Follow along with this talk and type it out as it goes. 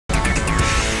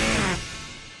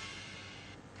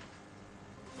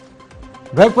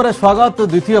Break पर स्वागत।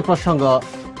 द्वितीय प्रसंग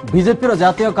बीजेपी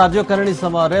जातीय कार्यकारिणी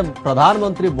समय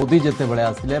प्रधानमंत्री मोदी जिते बड़े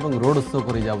आसिले रोड शो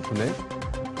कर जाऊे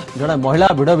जड़े महिला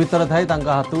भिड़ भितर थाई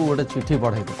हाथ गोटे चिठी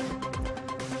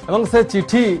बढ़ाई से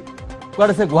चिठी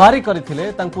कुआड़े से गुहारी करते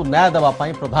न्याय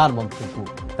देवाई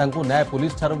प्रधानमंत्री को न्याय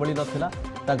पुलिस ठार मिल ना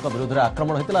विरोध में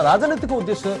आक्रमण होता राजनीतिक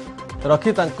उद्देश्य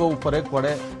रखी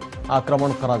कुआड़े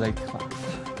आक्रमण कर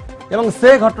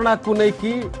से घटना को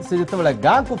लेकिन से जिते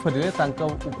गाँव को फेरिले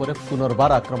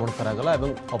पुनर्बार आक्रमण करागला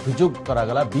अभियोग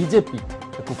करागला। बीजेपी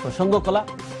एक प्रसंग कला,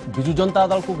 विजु जनता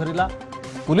दल को घेरिला,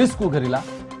 पुलिस को घेरिला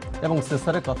शेष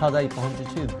में कथा जाई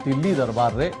पहुंची दिल्ली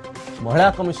दरबार रे महिला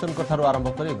कमिशन ठारू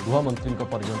आरंभ कर गृहमंत्री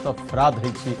पर्यंत फराद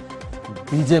होती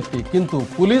बीजेपी। किंतु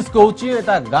पुलिस कहूँ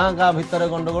एटा गाँ गाँ भितर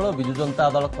गंडगोल, विजु जनता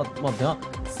दल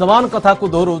समान कथा को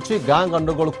दोहराऊँ गाँ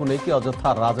गंडगोल को लेकिन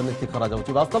अजथा राजनीति करा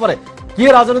जाउछि। वास्तव में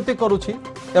किए राजनीति करुछि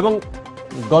एवं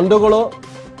गंडगोल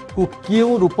को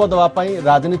क्यों रूप देवाई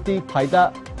राजनीति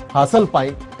फायदा हासिल पाई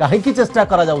कहीं चेष्टा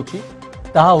करा जाउछि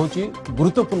ताहा होछि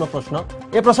गुरुत्वपूर्ण प्रश्न।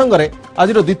 ए प्रसंग रे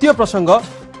आज द्वितीय प्रसंग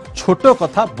छोट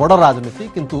कथा बड़ राजनीति।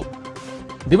 किंतु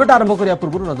डिबेट आरंभ करिया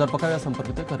पूर्व नजर पकाया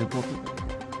संपर्कित एक रिपोर्ट।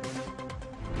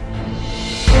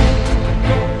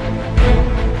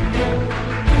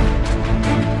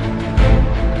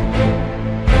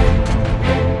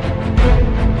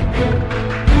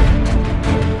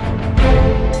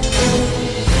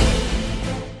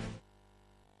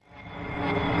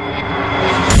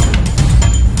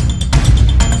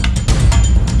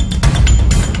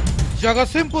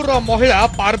 जगतसिंहपुर महिला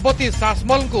पार्वती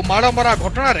सासमल को माड़मरा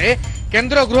घटना रे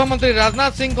केंद्र गृहमंत्री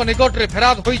राजनाथ सिंह निकट में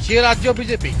फेराद होइछि राज्य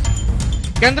बीजेपी।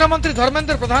 केंद्र मंत्री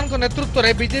धर्मेंद्र प्रधान को नेतृत्व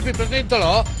में बीजेपी प्रतिनिधि दल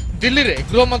दिल्ली रे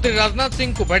गृहमंत्री राजनाथ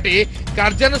सिंह को भेटी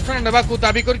कार्यानुष्ठान नेबाकू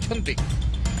दाबी करिसेंति।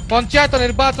 पंचायत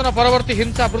निर्वाचन परवर्ती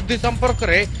हिंसा वृद्धि संपर्क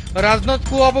में राजनाथ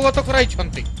को अवगत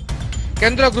कराइछंति।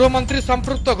 केंद्र गृहमंत्री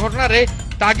संपृक्त घटना रे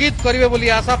तागिद करिवे बोली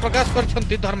आशा प्रकाश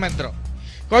करछंति धर्मेंद्र।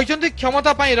 कहते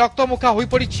क्षमता पाई रक्तमुखा हो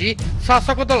पड़ी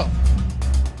शासक दल।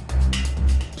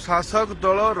 शासक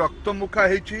दल रक्तमुखा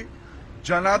होती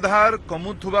जनाधार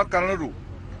कमुवा कारण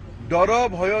डर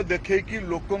भय देखी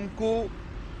लोकंकु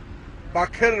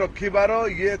पाखे रखिबार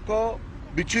ये एक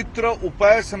विचित्र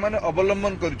उपाय से माने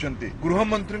अवलंबन करिसेंति।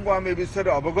 गृहमंत्री को आम ए विषय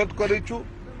अवगत करेचु।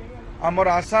 आमर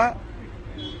आशा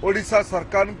ओडिशा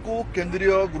सरकार को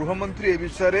केंद्रीय गृहमंत्री ए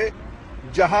विषय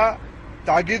जहाँ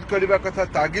तागिद करबा कथा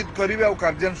तागिद करिवे और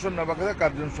कार्यानुष्ठान नबा कथा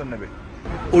कार्यानुष्ठान नेबे।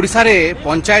 ओडिशा रे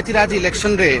पंचायती राज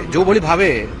इलेक्शन रे जो भली भावे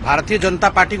भारतीय जनता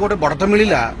पार्टी को बढ़त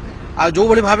मिलिला आ जो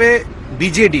भली भावे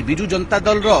बीजेडी विजु जनता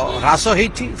दल रो ह्रास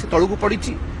हेछि से तळुकु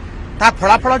पड़िछि ता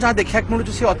फलाफल जहाँ देखा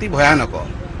मिलुछि से अति भयानक।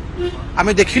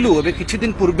 आमे देखिलु एबे किछि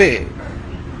दिन पूर्वे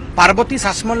पार्वती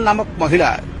सासमल नामक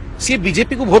महिला सी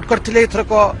बीजेपी को भोट करथिले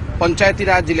एथरक पंचायती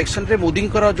राज इलेक्शन रे मोदी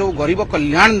जो गरीब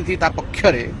कल्याण नीति ता पक्ष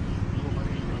रे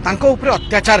तांको ऊपर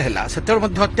अत्याचार हैला सेतर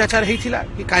मध्य अत्याचार हेइथिला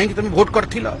कि काहे कि तुम भोट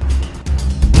करथिल।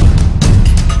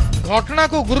 घटना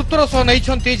को गुरुत्वर सह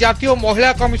नैछंती जातीय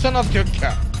महिला कमिशन अध्यक्ष।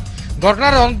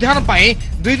 घटनार अनुध्यान पाई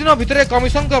 2 दिन भितरे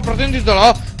कमिशन का प्रतिनिधि दल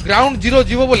ग्राउंड जीरो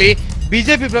जीवो बोली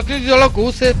बीजेपी प्रतिनिधि दल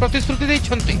को से प्रतिश्रुति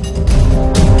दैछंती।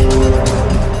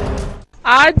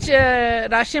 आज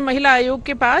राष्ट्रीय महिला आयोग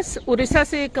के पास उड़ीसा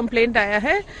से एक कंप्लेंट आया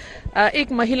है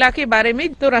एक महिला के बारे में।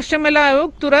 तो राष्ट्रीय महिला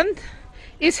आयोग तुरंत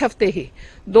इस हफ्ते ही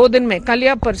 2 दिन में कल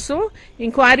या परसों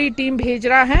इंक्वायरी टीम भेज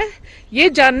रहा है ये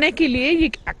जानने के लिए ये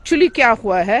एक्चुअली क्या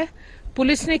हुआ है,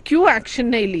 पुलिस ने क्यों एक्शन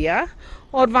नहीं लिया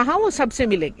और वहां वो सबसे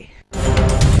मिलेंगे।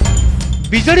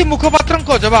 बीजेडी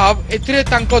मुखपात्र जवाब एथिरे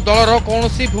तांको दलर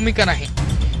कौनसी भूमिका नहीं।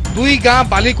 2 गाँ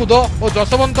बालीकुद और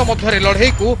जसवंत मध्य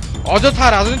लड़ई को अजथा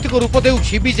राजनीतिक रूप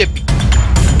देउछि बीजेपी।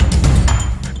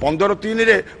 15/3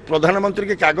 रे प्रधानमंत्री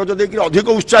के कागज देकर अधिक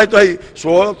उत्साहित है।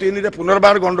 16/3 रे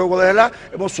पुनर्बार गंडगोल है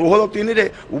और 16/3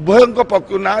 रे उभय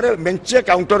ना मेंचे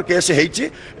काउंटर केस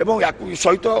होती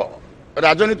सहित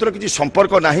राजनीतिर किसी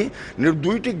संपर्क नहीं।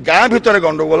 2टी गाँ भितर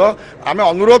गंडगोल आम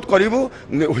अनुरोध करूँ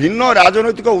हीन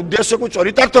राजनैतिक उद्देश्य को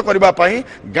चरितार्थ करने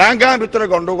गाँ गाँ भितर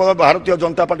गंडगोल भारतीय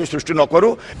जनता पार्टी सृष्टि न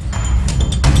करू।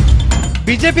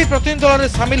 बीजेपी प्रतिनिधि दल में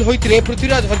सामिल होते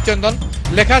पृथ्वीराज हरिचंदन,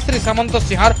 लेखाश्री सामंत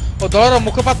सिंहार और दलर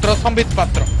मुखपात्र संबित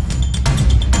पात्र।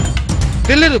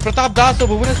 दिल्ली प्रताप दास और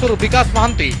भुवनेश्वर विकास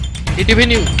महांती, ईटीवी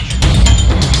न्यूज।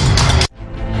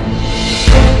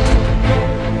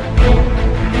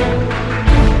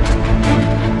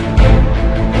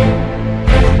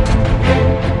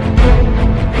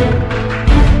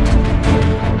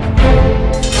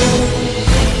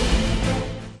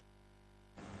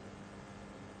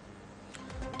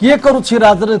 किए करुछि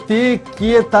राजनीति,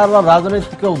 किए तार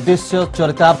राजनीतिक उद्देश्य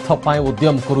चरितार्थ पाई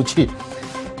उद्यम करुछि।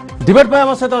 डिबेट में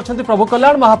आम सहित अच्छा प्रभु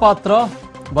कल्याण महापात्र,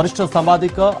 वरिष्ठ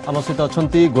सांबादिक आम सहित अच्छा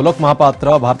गोलोक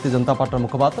महापात्र भारतीय जनता पार्टी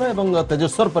मुखपात्र एवं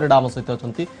तेजेश्वर परिडा आम सहित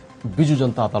अच्छा विजु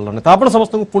जनता दल नेता आपण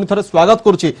समस्त पुणी थे स्वागत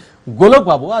करुच्ची। गोलोक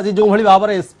बाबू आज जो भाव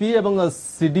में एसपी और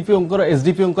सीडीपीओ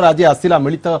एसडीपीओ आज आसला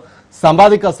मिलित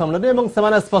सांबादिक सम्मेलन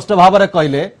से स्पष्ट भाव में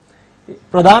कहले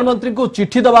प्रधानमंत्री को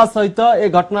चिठी दबा सहित ए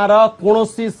घटनार कौन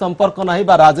संपर्क नहीं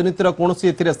बा राजनीतिर कौन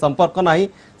संपर्क नहीं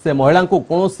से महिला को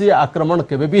कौन आक्रमण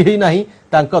केबे भी ही नहीं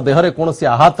तांको देहरे कौन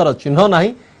आहतर चिन्ह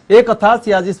नहीं एक कथा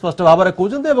सी आज स्पष्ट भाव में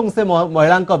कहते से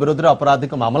महिला विरोध में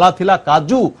अपराधिक मामला थिला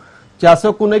काजू चाष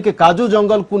को लेकिन काजू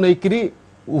जंगल को लेकिन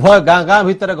उभय गाँ गाँ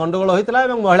भितर गंडगोल होता है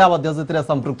महिला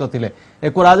संपृक्त थे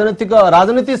एक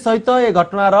राजनीति सहित ए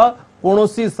घटनार कौन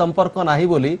संपर्क नहीं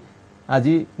बोली आज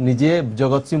निजे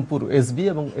जगतसिंहपुर एसबी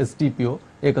और एसडीपीओ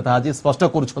एक कथा आज स्पष्ट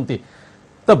करुछंती।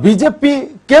 तो बीजेपी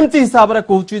केमती हिसाब से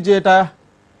कहूँ जे एटा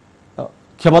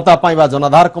क्षमता पाइबा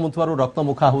जनाधार कमुथवारु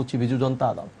रक्तमुखा होची बिजु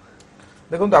जनता दल।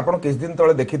 देखो आप किस दिन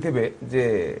तले देखिथिबे जे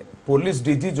पुलिस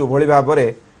डीजी जो भली भाव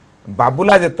में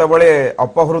बाबुला जेतबळे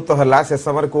अपहृत हला से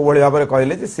समय को भली भाव में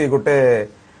कहले जे से गोटे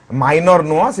माइनर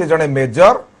नुह से जने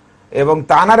मेजर एवं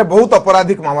तानारे बहुत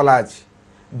अपराधिक मामला अछि।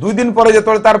 2 दिन पर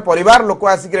जेतबळे तार परिवार लोक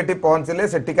आसिक एठी पहुंचले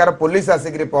सेठिकार पुलिस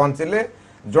आसिक पहुंचले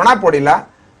जना पड़िला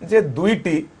जे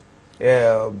दुईटी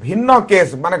भिन्न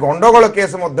केस माने गंडगोल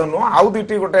केस मध्य नुह आउ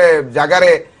दुईटी गोटे जगार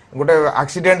गोटे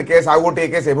एक्सीडेंट केस आउ गोटे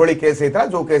केस एभली केस होता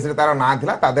जो केस रे तार ना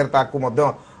थिला तादेर ताकू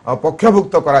मध्य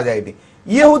पक्षभुक्त करा जायनी।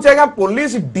 ये हूँ आज्ञा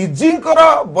पुलिस डीजी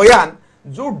बयान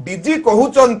जो डीजी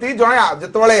कहउचंती जणे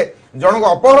जेतबळे जनक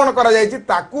अपहरण करा जायछि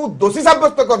ताकू दोषी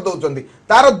साब्यस्त कर दउचंती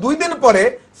तार 2 दिन परे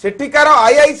सेठिकार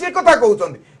आईआईसी कथा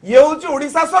कहउचंती। ये हूँ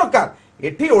ओडिशा सरकार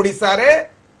एठी ओडिशा रे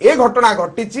ए घटना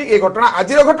घटिछि ए घटना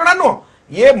आजिर घटना नुह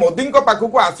ये मोदी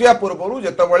पाखक आसिया पूर्व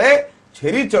जेतबळे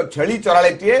छेली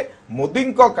चराळीटीए मोदी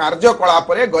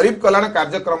कार्यकलाप गरीब कल्याण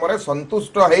कार्यक्रम रे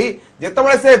संतुष्ट होई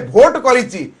जेतबळे से भोट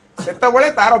करिछि सेतबळे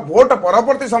तार भोट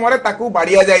परवर्ती समय ताकू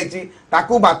बाड़िया जाइछि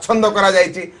ताकू बाछंद करा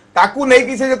जाइछि ताकू नै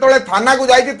कि से जेतबळे थाना को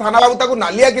जाइछि थाना बाबू ताकू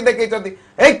नालिया कि देखैछथि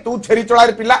ए तू छेरी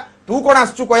चळार पिला तू कोन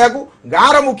आसचु कहयाकू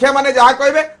गाँव रो मुखिया माने जहा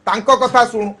कहबे तांको कथा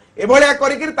सुनु एभलिया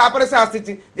करिकिर तापरे से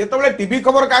आसीछि जेतबळे टीवी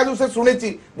खबर काजू से सुनिछि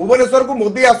भुवनेश्वर को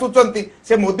मोदी आसुचंती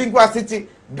से मोदी को आसीछि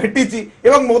भेटिछि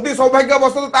एवं मोदी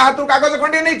सौभाग्यवशत ता हाथु कागज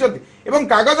खंडी नैचंती एवं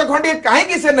कागज खंडी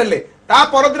काहेकि से नेले ता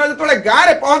परदिन जेतबळे गाँ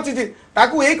रे पहुंचिछि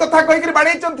ताकू एई कथा कहिकिर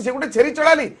बाडैचंती से गोटे छेरी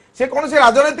चळाली से कोन से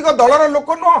राजनैतिक दलर लोक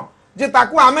नुह जे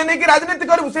ताकू आमे नै कि राजनीति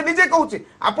करू से निजे कहूछि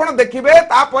आपण देखिबे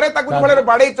ता परे ताकू भले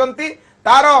बाडैचंती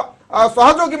तार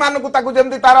सहयोगी मानकु ताकू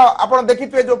जेमति तार आपण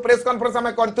देखिथिबे जो प्रेस कॉन्फ्रेंस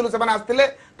हमें करथिलु से माने आस्थिले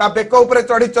ता बेक ऊपर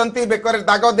चढ़ीचंती बेकर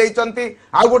दाग देइचंती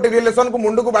आ गोटे रिलेशन को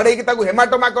मुंडू को बाडै कि ताकू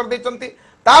हेमाटोमा कर देइचंती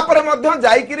तापरे मध्य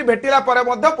जाईकिरी भेटिला परे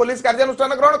मध्य पुलिस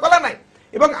कार्यानुष्ठान ग्रहण कला नै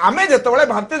एवं आमे जेतबळे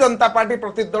Bharatiya Janata party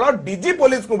प्रतिदल DG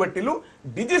police को भेटिलु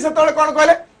डीजी सेतबळे कोन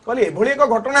कहले एभली एक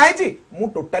घटना हैछि मु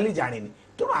टोटली जानिनी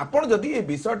तेणु आपण जदि ए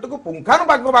विषयट को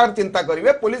पुंखानुपुंख भाव चिंता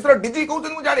करेंगे पुलिस डीजी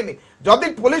कहते मुझे जानी जदि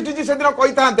पुलिस डीजी से दिन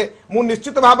कही था मुझे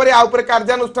निश्चित भाव में आउपर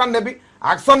कार्यानुष्ठान नेबी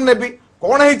एक्शन नेबी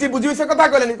कौन है बुझी से कथा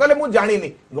कहले कहले मुझे जानी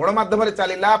गणमाध्यम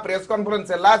चलला प्रेस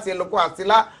कॉन्फ्रेंस है सी लोक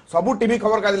आसला सब टीवी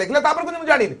खबर काज लिखले मुझे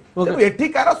जानी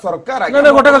एठिकार सरकार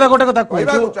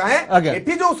चाहे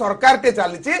एठी जो सरकार टे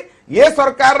चली ये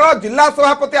सरकार जिला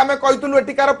सभापति आम कहूँ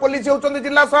एठिकार पुलिस होती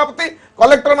जिला सभापति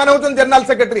कलेक्टर मान होती जनरल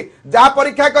सेक्रेटरी जहाँ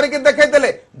परीक्षा करके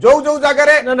देखते जो जो जगह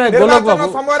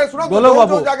समय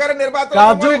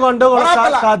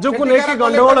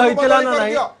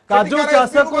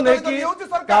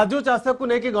काजू चाष को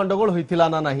लेकिन गंडगोल होता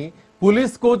ना नहीं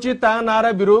पुलिस कौची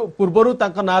नारे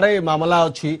पूर्वर नारे मामला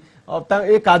अच्छी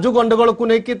ए काजू गंडगोल को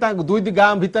लेकिन 2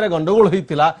 गाँ भितर गंडगोल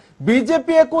होता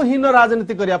बीजेपी एक हीन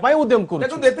राजनीति करने उद्यम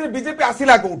कर बीजेपी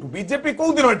आसला कौटू बीजेपी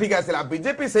कौ दिन ठीक आसला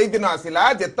बीजेपी से दिन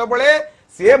आसला जेतबळे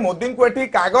से मोदी को एठी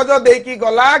कागज देकी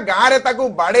गला गाँ रे ताकू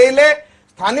बाड़ेले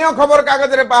स्थानीय खबर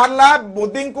कागज रे बाहरला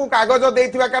मोदी को कागज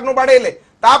देथिबा कारण बाड़ेले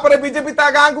तापरे बीजेपी ता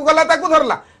गाँ को गला ताकू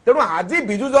धरला तेणु आज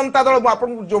बिजु जनता दल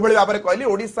आपन जो भली भाबरे कहली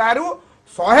ओडिसा रु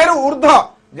 100 रु ऊर्ध्व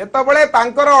जेतबळे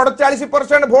तांकर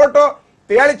 48% वोट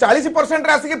 40%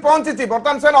 रे आसिक पहुंची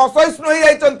बर्तमान से असहिष्णु हो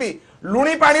जाइचंती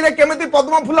लुणी पानी रे केमिति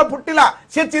पद्म फूल फुटिला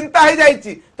से चिंता हो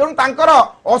जाइची तेणु तांकर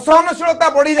असहनशीलता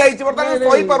बढ़ी जाइची बर्तमान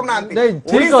सही पारु नांती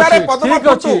ओडिसा रे पद्म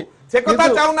फुटू से कथा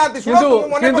चाहू नांती किंतु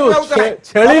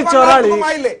छेली चोराली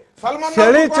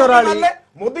छेली चोराली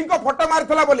मोदी को फोटो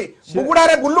मारथला बोली बुगुडा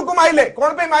रे बुल्लू को माइले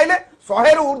कोन पे माइले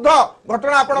 100 रु ऊर्ध्व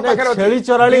घटना आपण पाखरे छेली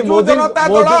चोराली मोदी को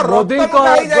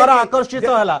द्वारा आकर्षित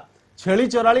हला छेली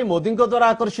चोराली मोदी द्वारा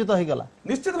आकर्षित हो गला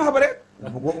निश्चित भाव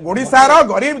में ओडिशार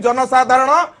गरीब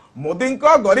जनसाधारण मोदी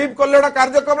गरीब कल्याण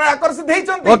कार्यक्रम आकर्षित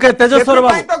ओके, तेजस्वर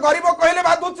बाबू। तो गरीब कहले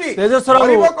बाधुची तेजस्वर बाबू।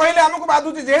 गरीब कहले हमको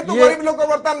बाधुची जेहेतु गरीब लोक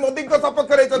वर्तमान मोदी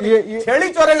सपक्ष रही छेली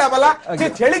चरेला वाला से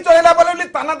छेली चरेला वाला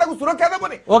ताना ताकू सुरक्षा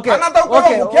देबनी ताना ताकू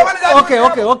मुखिया माने जाय ओके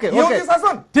ओके ओके ओके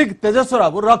शासन ठीक तेजस्वर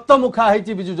बाबू रक्त मुखा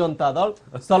है बिजु जनता दल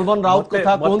सलमान राउत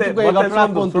कथा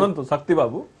शुणु शक्ति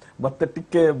बाबू मत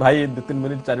टिके भाई 2-3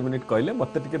 मिनिट 4 मिनिट कहले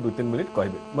मत टिके 2-3 मिनिट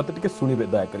कहबे मत टिके सुनिबे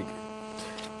दया करिके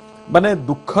माने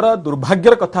दुखर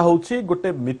दुर्भाग्यर कथा होची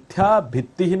गोटे मिथ्या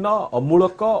भित्तिहीन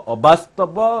अमूलक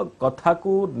अवास्तव कथा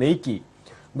को नेकी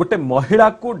गोटे महिला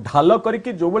को ढाल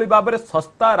करिकी जो भली भाबरे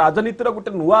सस्ता राजनीतिर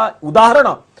गोटे नुआ उदाहरण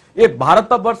ए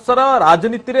भारत वर्षर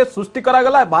राजनीति रे सृष्टि करा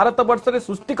गला भारत वर्ष रे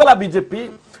सृष्टि कला बीजेपी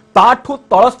ताठू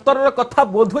तळ स्तर कथा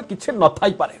बोधवे किछि न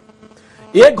थाई पारे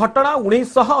ए घटना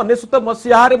 1999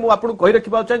 मसीहा रे मु आपन कहि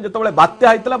रखिबा चाहे जेतबेले बात्या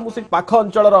आइतला मु से पाख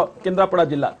अंचलर केन्द्रापड़ा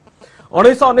जिल्ला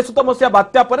 1999 मसीहा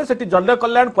बात्या पर सेठी जन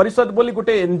कल्याण परिषद बोली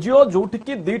गोटे एनजीओ जोठी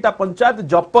की 2टा पंचायत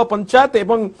जप पंचायत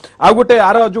एवं आ गोटे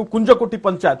आर जो कुंजकोटी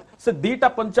पंचायत से 2टा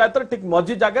पंचायत ठीक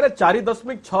मझी जगह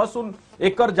 4.60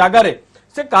 एकर जगह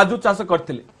से काजू चाष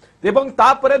करथिले एवं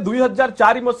तापरे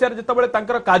 2004 मसीहा जेतबेले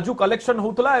तांकर काजू कलेक्शन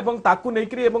होतला एवं ताकू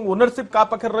नेकरी एवं ओनरशिप का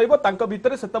पाखे रहइबो तांक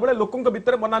भितरे सेतबेले लोकंक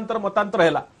भितरे मनांतर मतांतर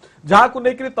हैला जहा को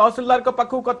नेकरी तहसीलदार का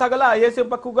पाखु कथा गला आईएसएफ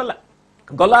पाखु गला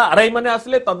आरआई माने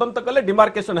आसले तदंत कले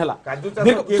डिमार्केशन हैला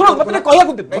सुनो मते कहया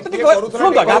को सुनो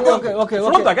आगे ओके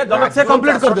सुनो आगे जब से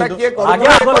कंप्लीट कर दे आगे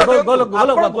गोल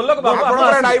बाबू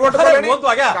डाइवर्ट करेनी बोल तो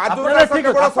आगे काजू ठीक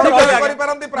करि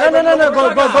परंती प्राइवेट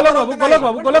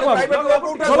गोल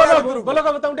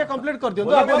बाबू तुम कंप्लीट कर दियो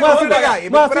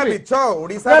पूरा मिछ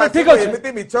ओडिसा ठीक अछि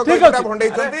एमिति मिछ कोइटा भंडै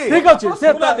छथि ठीक अछि से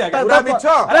पूरा मिछ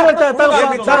अरे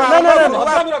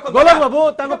गोल बाबू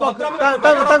तांको पक्ष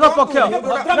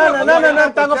ना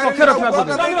तांको पक्ष रखना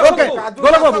ओके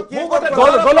गोल बाबू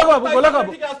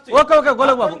ओके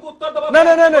गोल बाबू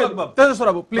नहीं तेजस्वर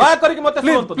बाबू प्लीज दया करके मते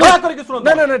सुनतो दया करके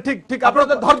सुनतो नहीं ठीक आपण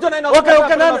धैर्य नै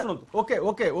ओके ना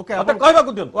ओके आपण कहबा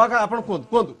को दियन ओके आपण कोन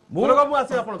गोल बाबू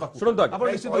आसी आपण पाखु सुनतो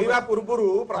आपण निश्चित होइबा पूर्वरु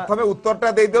प्रथमे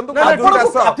उत्तरटा देइ दियंतु नहीं, काजू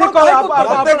चाष ठीक कह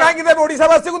आपने काहे कि देब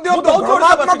ओडिसावासी को दियंतु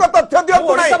भ्रमात्मक तथ्य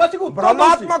दियंतु नै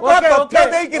भ्रमात्मक तथ्य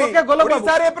देइकरी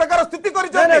ओडिसा रे प्रकार स्थिति करि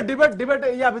छै नहीं डिबेट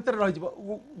या भीतर रहि जबो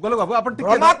गोल बाबू आपण ठीक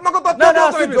भ्रमात्मक तथ्य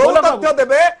दियंतु जो तथ्य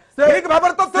देबे ठीक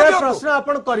भाबर तथ्य दियंतु प्रश्न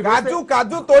आपण करिवे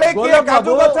काजू तोड़े किए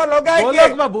काजू गछ लगाए किए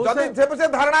बाबू जदी से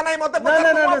धारणा नै मते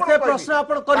नहीं से प्रश्न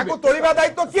आपण करिवे ताकू तोड़िबा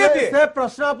दायित्व किए दिए से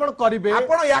प्रश्न आपण करिवे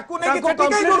आपण याकू नै कि छेटी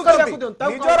कई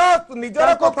जोडुछथि निजर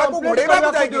कथा को घोड़ेबा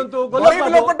जाय गरीब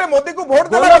लोकटे मोदी को वोट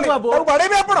देला ताऊ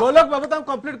बाड़ेबे आपण गोलक बाबू ताऊ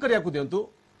कंप्लीट करिया को दियंतु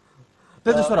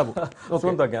तेजस्वर बाबू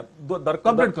सुनतो आज्ञा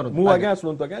कंप्लीट करू मु आज्ञा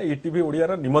सुनतो आज्ञा ईटीवी ओडिया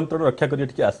रा निमंत्रण रक्षा करी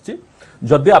एठी आछि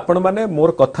जदि आपण माने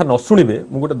मोर कथा न सुनिबे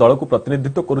मु गोटे दल को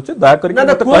प्रतिनिधित्व करूचे दया करी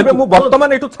मते कहबे मु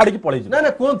वर्तमान एठु छाडी की पळै जी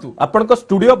नहीं कोंतु आपण को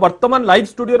स्टूडियो वर्तमान लाइव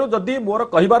स्टूडियो रो जदि मोर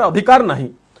कहिबार अधिकार नाही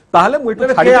ताहाले मु एठु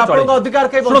छाडी की आपण अधिकार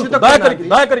के वंचित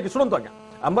दया करी सुनतो आज्ञा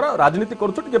हमर राजनीति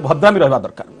करूछु टिके भद्रामी रहबा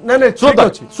दरकार नहीं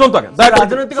सुनतो आज्ञा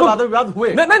राजनीतिक वाद विवाद हुए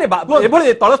नहीं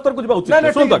एभଳି तळ स्तर को जिबा उचित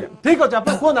सुनतो आज्ञा ठीक अछि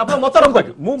आपण कोन आपण मत रखु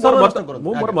मु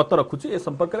मोर मत रखुची ए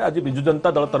संपर्क रे आज बिजु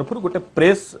जनता दल तरफ गोटे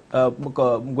प्रेस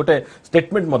गोटे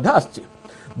स्टेटमेंट मध्ये आछि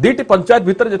 2टी पंचायत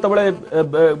भीतर जेतबळे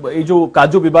ए जो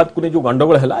काजू विवाद को ने जो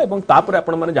गंडगोल हैला एवं तापर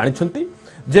आपण माने जानिछंती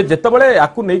जे जेतबळे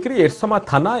याकू नेकरी एरसमा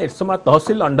थाना एरसमा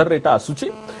तहसील अंडर रे एटा आसुची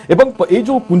एवं ए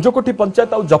जो कुंजकोठी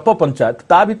पंचायत आ जप पंचायत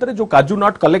ता भीतर जो काजू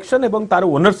नट कलेक्शन एवं तार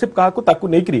ओनरशिप काहाकू ताकू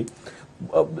नेकरी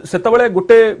सेतबळे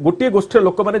गोटे गोष्ठी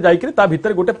लोक माने जाईकरी ता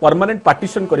भीतर गोटे परमानेंट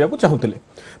पार्टीशन करिया को चाहुतले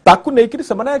ताकू नेकरी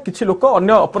से माने किछि लोक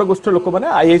अन्य अपर गोष्ठी लोक माने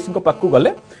आईएसी को पाखु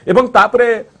गले एवं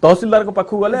तापरे तहसीलदार को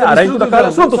पाखु गले आरआई को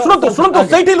दरकार सुनतो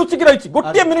सेठी लुचि की रहिछि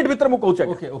गोटे मिनिट भीतर मु कहूछि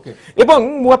ओके एवं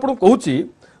मु आपन कहूछि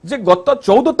जे गत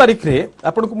 14 तारिख रे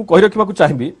आपन को मु कहि रखिबा को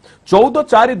चाहिबी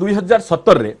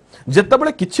 14/4/2017 रे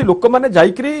जेतबळे किछि लोक माने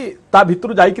जाईकरी ता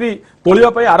भितरु जाईकरी तोलिबा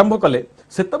पय आरंभ कले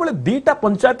सेतबळे 2टा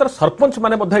पंचायतर सरपंच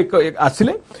माने मध्ये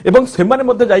आसिले एवं से माने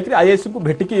मध्ये जाईकरी आईएससी को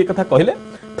भेटिकी ए कथा कहले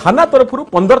थाना तरफरु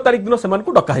 15 तारिख दिन सेमान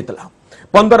को डका हैतला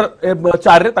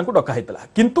 15/4 रे तांको डका हैतला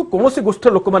किंतु कोनोसी गोष्ठ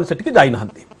लोक माने सेटिकी जाई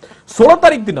नाहंती 16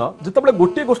 तारिख दिन जेतबळे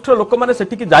गोटे गोष्ठ लोक माने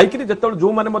सेटिकी जाईकरी जेतबळे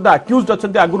जो माने मध्ये अक्यूज्ड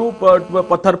अछंती आगुरु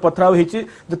पथराव हेछि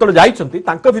जेतबळे जाईचंती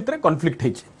तांका भितरे कॉन्फ्लिक्ट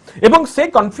हेछि एवं से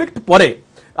कॉन्फ्लिक्ट परे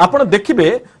आपण देखिबे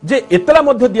जे एतला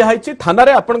मध्ये दिया हैछि थाना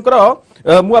रे आपनकर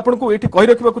मु आपन को एठी कहि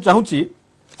रखिबा को चाहूची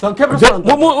संख्या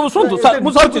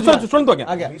सुनतो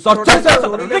आज्ञा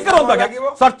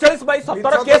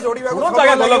 47/17 केस सुनतो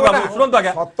आज्ञा गोलक बाबू सुनतो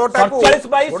आज्ञा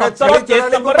 47/17 केस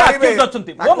नंबर रे अक्यूज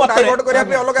अछंती मो मत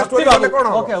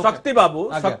शक्ति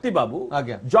बाबू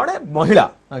जणे महिला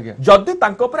जदि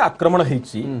तांको पर आक्रमण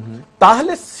हेछि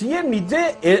ताहले सीए निजे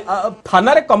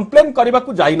थाना रे कंप्लेन करबा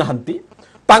को जाई नाहंती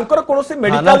तांकर कोनोसी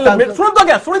मेडिकल सुन तो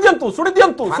क्या सुनि दियंतु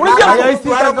सुनिदियंतु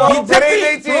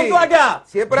आज्ञा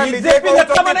से पूरा बीजेपी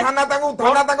थाना तांको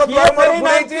द्वार मोर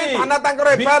बुनाइछि थाना तांकर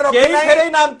एफआईआर रखि नै फेरै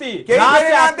नांती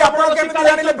आपण केमिति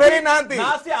जानिले फेरै नांती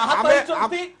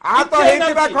आहत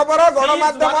हेतिबा खबर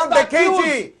गणमाध्यम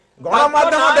देखैछि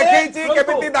गणमाध्यम देखैछि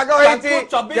केमिति दाग होइछि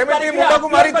केमिति मुंडकु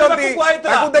मारि चंती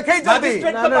ताकू देखैछंती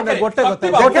गोटे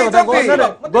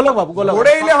गोलक बाबू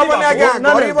गोड़ेइले हबने आज्ञा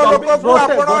गरीब लोक को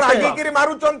आपण रागी किरी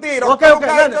मारू चंती रक्त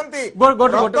खाइचंती गोलक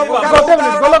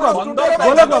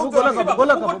बाबू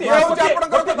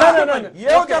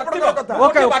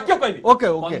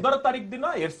 15 तारिख दिन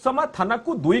एरसमा थाना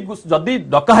को 2 जदी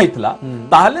डका हैतला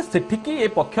ताहाले सेठिकी ए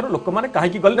पक्षर लोक माने काहे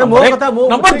की गले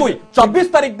नंबर 2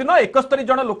 24 तारिख दिन 71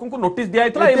 जण लोक को नोटिस दिया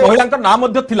हैतला ए महिला का नाम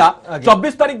मध्य थिला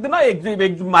 24 तारिख दिन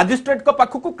मजिस्ट्रेट को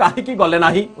पाखु को काहे की गले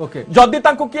नाही जदी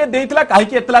तांको किए देइतला काहे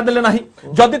की एतला देले नाही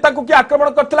जदी तांको की आक्रमण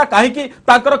करथिला काहे की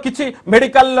तांकर किछि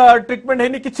मेडिकल ट्रीटमेंट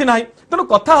हेनी किछि नाही तनो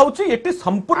कथा होछि एटी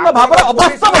संपूर्ण भाबर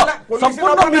अवास्तव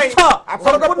संपूर्ण मिथ्या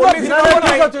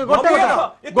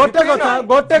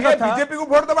गोटे बीजेपी को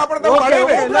वोट दबा आपण तो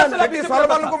पड़ेबे एटी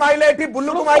सरबल को माइले एटी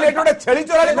बुल्लू को माइले एटी ओटे छेली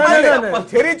चोराले को माइले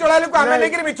छेरी चोराले को आमे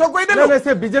लेकिन मिछो कोइ देलो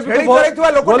से बीजेपी को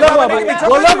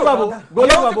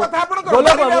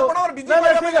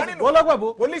गोलक बाबू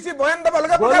पुलिस बयान दबा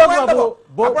लगा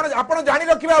आपण आपण जानि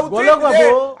रखिबा उचित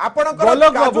आपण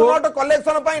काजूनोट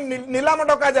कलेक्शन पई नीलाम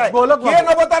डका जाए के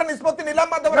नबतार निष्पत्ति नीलाम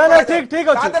माध्यम ठीक ठीक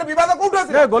अछि तादर विवाद कोठो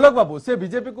अछि गोलक बाबू से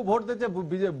बीजेपी को वोट देते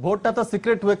वोटटा तो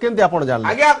सीक्रेट हुए केमति आपण जानले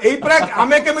आज्ञा एई प्रकार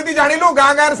हमें केमिति जानिलु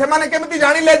गां गां से माने केमिति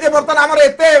जानिले जे बर्तन हमर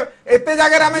एते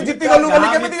जगह रे हमें जीति गलु बोली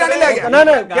केमिति जानिले आज्ञा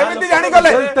केमिति जानि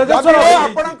गले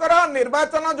आपणकर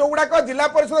निर्वाचन जोगुडा को जिला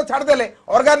परिषद छाड़ देले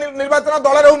ऑर्गन निर्वाचन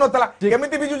दल रहउ नथला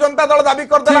केमिति बिजु जनता दल दाबी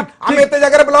कर देला हम एते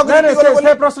जगह रे ब्लॉक जीति गलु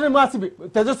से प्रश्न में आसीबी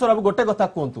तेजस्वर बाबू गोटे कथा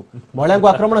कोंतु महिला को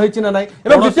आक्रमण होइछि ना नाही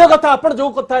एवं द्वितीय कथा आपण जो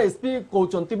कथा एसपी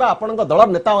कहउचंती बा आपण दल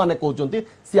नेता माने कहउचंती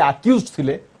से अक्यूज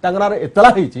थिले तांगनार एतला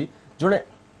हेछि जने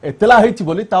एतला हेछि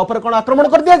बोली ता ऊपर कोन आक्रमण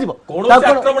कर दिया जिवो कोन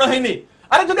आक्रमण हैनी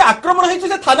अरे जदि आक्रमण होइछि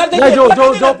से थाना दे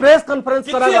जो प्रेस कॉन्फ्रेंस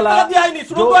करा गला दिया हैनी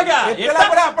सुनो तो आज्ञा एतला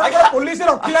पर आपण पुलिस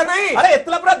रखिला नाही अरे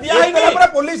एतला पर दिया हैनी एतला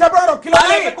पर पुलिस आपण रखिला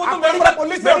नाही मेडिकल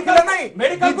पुलिस रखिला नाही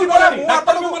मेडिकल को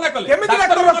डॉक्टर को मना कले केमिति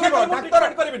डॉक्टर रखिबो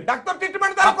डॉक्टर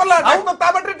ट्रीटमेंट तार करला डॉक्टर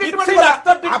ताबटे ट्रीटमेंट करला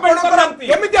आपण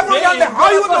केमिति आपण जानले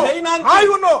हाय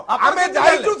यू नो हमें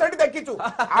जाइछु सेठी देखिछु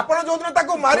आपण जो दिन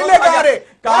ताको मारिले गारे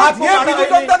कहा ये बिजु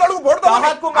जनता दल को वोट दबा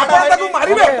आपण ताको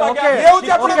मारिबे ये होची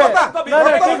आपण कथा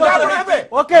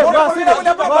ओके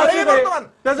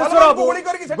तेजस्वर बाबू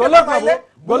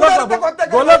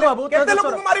गोलक बाबू केते लोक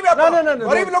को मारिबे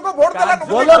गरीब लोक वोट देला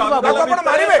गोलक बाबू आपण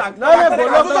मारिबे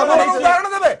उदाहरण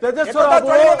देबे तेजस्वर बाबू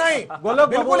गोलक बाबू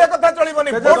बिल्कुल एक कथा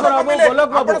चलिबनी तेजस्वर बाबू गोलक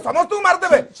बाबू समस्त को मार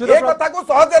देबे ए कथा को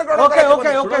सहजर ग्रहण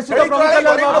ओके सीधा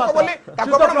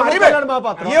प्रभु कल्याण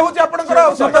महापात्र ये होची आपनकर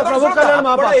प्रभु कल्याण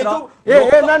महापात्र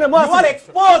ए ना ना you are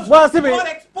expose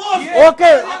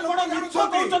okay मिछो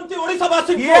कहउचंती Odisha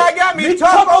वासी ये आज्ञा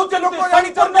मिछो कहउचे लोक जानि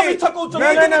चंती मिछो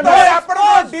कहउचंती आपण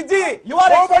डीजी यू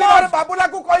आर एक्सपोज बाबूला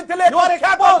को कहिथिले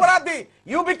ख्यात अपराधी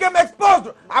यू बिकेम एक्सपोज्ड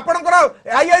आपनकर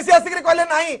आईआईसी आसिक कहले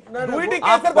नाही दुईटी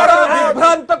केस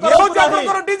विभ्रांत करू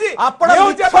आपनकर डीजी आपण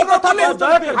मिछो कथा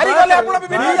हारि गले आपण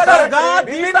विभिन्न जगह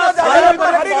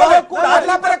पर हारि गले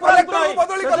आला पर कलेक्टर को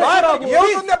बदली कले ये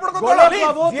सुनने आपण को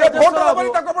ये वोट दबनी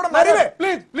तक आपण मारिबे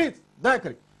प्लीज दया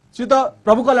करी सीधा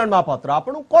प्रभु कल्याण महापात्र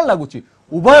आपण कोन लागुची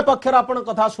उभय पक्षर आपण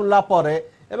कथा सुनला परे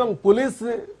एवं पुलिस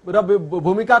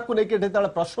भूमिका को लेकर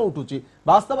प्रश्न उठुची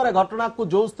वास्तव में घटना को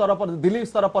जो स्तर पर दिल्ली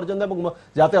स्तर पर्यंत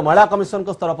जातीय महिला कमिशन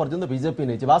को स्तर पर्यंत बीजेपी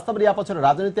नहीं वास्तव में या पछरे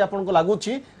राजनीति आपन को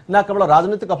लागुची ना केवल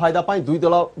राजनीतिक फायदा पाई दुई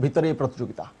दल भितर ये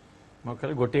प्रतियोगिता मो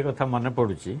खाली गोटे कथा मन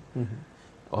पड़ुची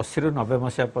 80 ରୁ 90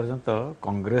 मसीहा पर्यंत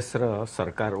कांग्रेस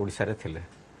सरकार ओडिशा रे थिले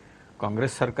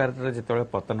कांग्रेस सरकार जिते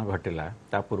पतन घटिला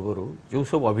ता पूर्व जो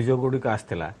सब अभियोग गुड़िक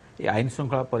आसला ये आईन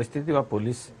श्रृंखला परिस्थिति वा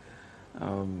पुलिस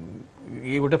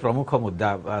ये गोटे प्रमुख मुद्दा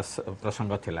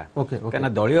प्रसंग थिला कना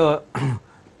दलीय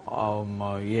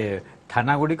ये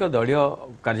थाना गुड़िक दलीय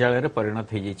कार्यालय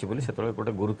परिणत हो जाइए से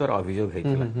गोटे गुरुतर अभियोग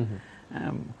होता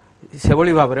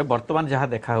से भाव में बर्तमान जहाँ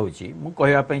देखा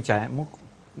कहवाई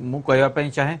चाहे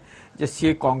चाहे जे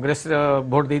सी कांग्रेस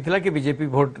भोट देता कि बीजेपी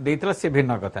भोट देता सी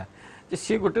भिन्न कथा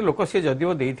सी गोटे लोक सी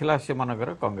जदिव देता से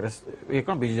मनकर कांग्रेस ये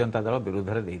कौन बिजु जनता दल विरुद्ध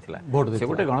में देता से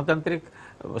गोटे गणतांत्रिक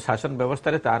शासन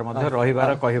व्यवस्था तार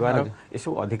रहीबार कहबार ये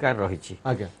सब अधिकार रही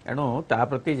एणु ता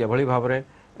प्रति जो भाव में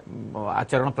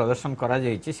आचरण प्रदर्शन करा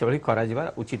जायछि सेभଳି करा जिबा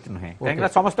उचित नहे काहेकि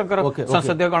समस्त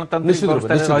संसदीय गणतंत्र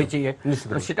व्यवस्था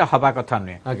रही सेटा हवा कथा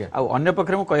नहे आ अन्य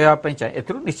पक्षरे मु कहया पई चाहे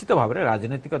एथरु निश्चित भाव रे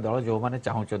राजनीतिक दल जो माने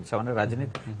चाहउछन से माने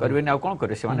राजनीति करबे आ कोन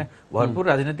करे से माने भरपूर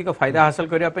राजनीतिक फायदा हासिल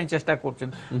करिया पई चेष्टा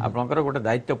करछन आपनकर गोटे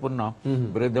दायित्वपूर्ण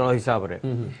विरोधी दल हिसाब रे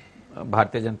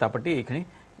भारतीय जनता पार्टी एखनी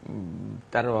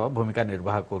तार भूमिका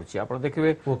निर्वाह करुच्ची आप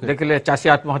देखिले चाषी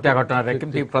आत्महत्या घटना रे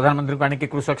केमती प्रधानमंत्री को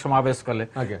आनिक कृषक समावेश कले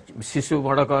शिशु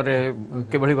बड़क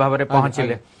किभली भाव में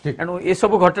पहुंचले एणु ए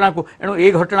सब घटना को एणु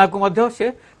ए घटना को मध्य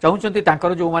से चाहूचंती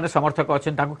तांकर जो माने समर्थक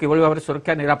अछन तांको किभली भाव में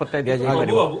सुरक्षा निरापत्ता दिया जाय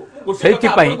परिबो सेति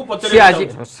पई से आज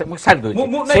सार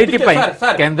दो सेति पई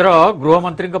केंद्र गृह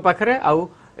मंत्री को पाखरे आउ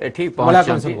एठी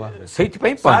पहुंचନ୍ତି सेति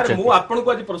पई पहुंचନ୍ତି मु आपन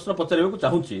को आज प्रश्न पचारिबो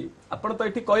चाहूची आपण तो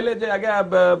एठी कहले जे आगे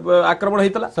आक्रमण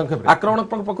हेतला आक्रमण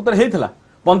प्रकृतर हेतला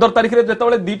 15 तारिख रे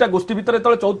जेतबेले दीटा गोष्ठी भितर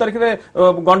जेतबेले 14 तारिख रे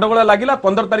गंडगोळ लागिला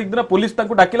 15 तारिख दिन पुलिस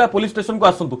तांको डाकिला पुलिस स्टेशन को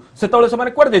आसंतु सेतबेले से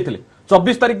माने कोड जाइथिले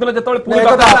 24 तारिख दिन जेतबेले police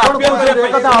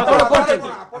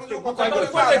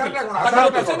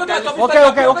okay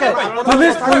okay okay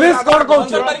police कोन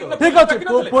कहउची ठीक अछि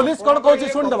पुलिस कोन कहउची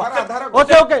सुन दबा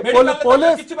ओके ओके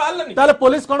पुलिस ताले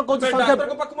पुलिस कोन कहउची संक्षेप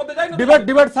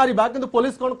डिबेट सारी बा किंतु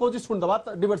पुलिस कोन कहउची सुन दबा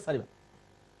डिबेट सारी बा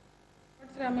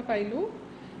से हमें पाइलु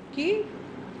कि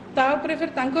तापरे फिर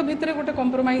तांको भितरे गोटे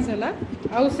कंप्रोमाइज हला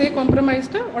आउ से कंप्रोमाइज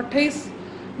ता 28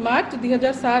 मार्च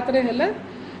 2007 रे हला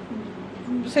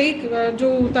सही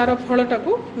जो तार फलटा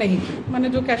को नहीं माने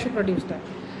जो कैश प्रोड्यूस था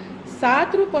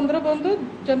 7 रु 15 बंद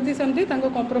जंती संधि तांको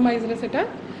कंप्रोमाइज रे सेटा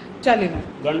चलेना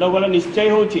गंडगोल निश्चय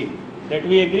होची दैट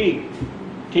वी एग्री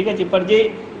ठीक है पर जे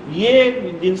ये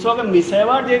जिनसो का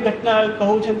मिसेवा जे घटना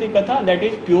कहू छंती कथा that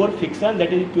is pure fiction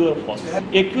that is pure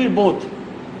false accused both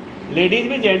ladies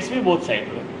भी जेंट्स भी बोथ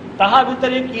साइड ताहा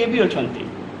भीतर एक ये भी अछंती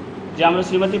जे हमर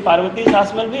श्रीमती पार्वती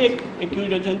सासमल भी एक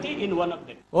accused अछंती in one of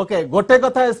them okay गोटे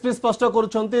कथा एसपी स्पष्ट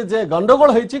करूछंती जे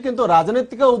गंडगोल हेछि किंतु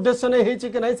राजनीतिक उद्देश्य नै हेछि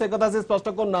कि नै से कथा से स्पष्ट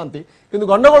कर नांती किंतु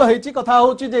गंडगोल हेछि कथा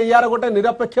होछि जे यार गोटे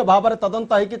निरपेक्ष भाव रे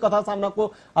तदंत है कि कथा सामना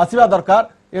को आसीबा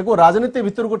दरकार एको राजनीति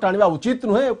भितर को टाणिबा उचित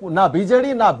नुहे ना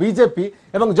बीजेडी ना बीजेपी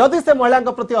एवं जदि से महिला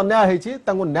प्रति अन्याय हेछि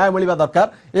तांको न्याय मिलिबा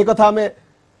दरकार ए कथा हमें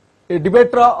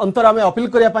डिबेट अंतर आम अपील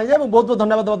करने बहुत बहुत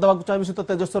धन्यवाद देवा चाहिए सहित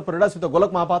तेजस्वर परिड़ा सहित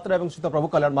गोलक महापात्र और सहित प्रभु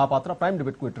कल्याण महापात्र प्राइम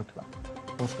डिबेट को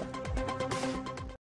नमस्कार।